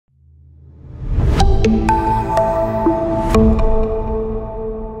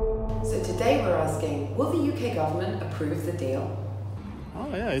approve the deal? Oh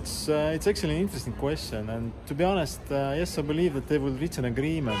yeah, it's actually an interesting question, and to be honest, yes, I believe that they will reach an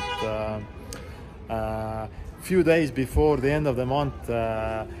agreement few days before the end of the month,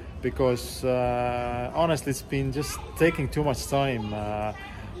 because honestly, it's been just taking too much time,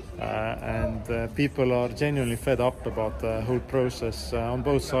 and people are genuinely fed up about the whole process on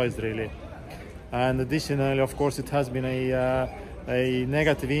both sides, really. And additionally, of course, it has been a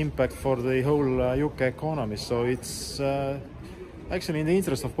negative impact for the whole UK economy. So it's actually in the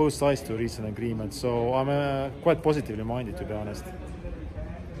interest of both sides to reach an agreement. So I'm quite positively minded, to be honest.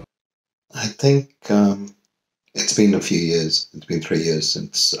 I think it's been a few years. It's been 3 years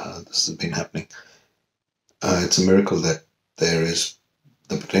since this has been happening. It's a miracle that there is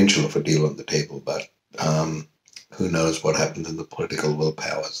the potential of a deal on the table, but who knows what happens in the political will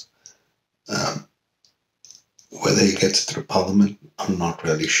powers. Whether he gets through Parliament, I'm not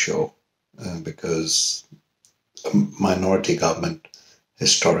really sure, because a minority government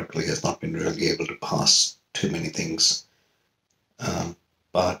historically has not been really able to pass too many things.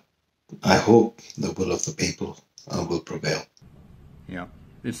 But I hope the will of the people will prevail. Yeah,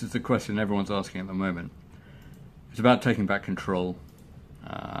 this is the question everyone's asking at the moment. It's about taking back control.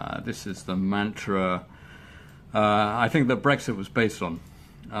 This is the mantra I think that Brexit was based on.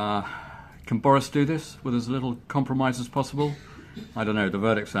 Can Boris do this with as little compromise as possible? I don't know, the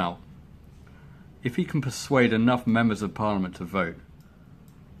verdict's out. If he can persuade enough members of Parliament to vote,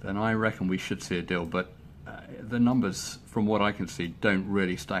 then I reckon we should see a deal, but the numbers, from what I can see, don't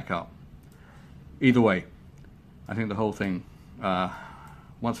really stack up. Either way, I think the whole thing,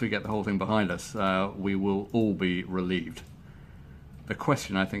 once we get the whole thing behind us, we will all be relieved. The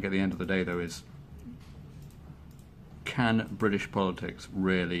question, I think, at the end of the day, though, is can British politics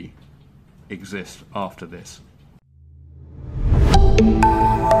really exist after this?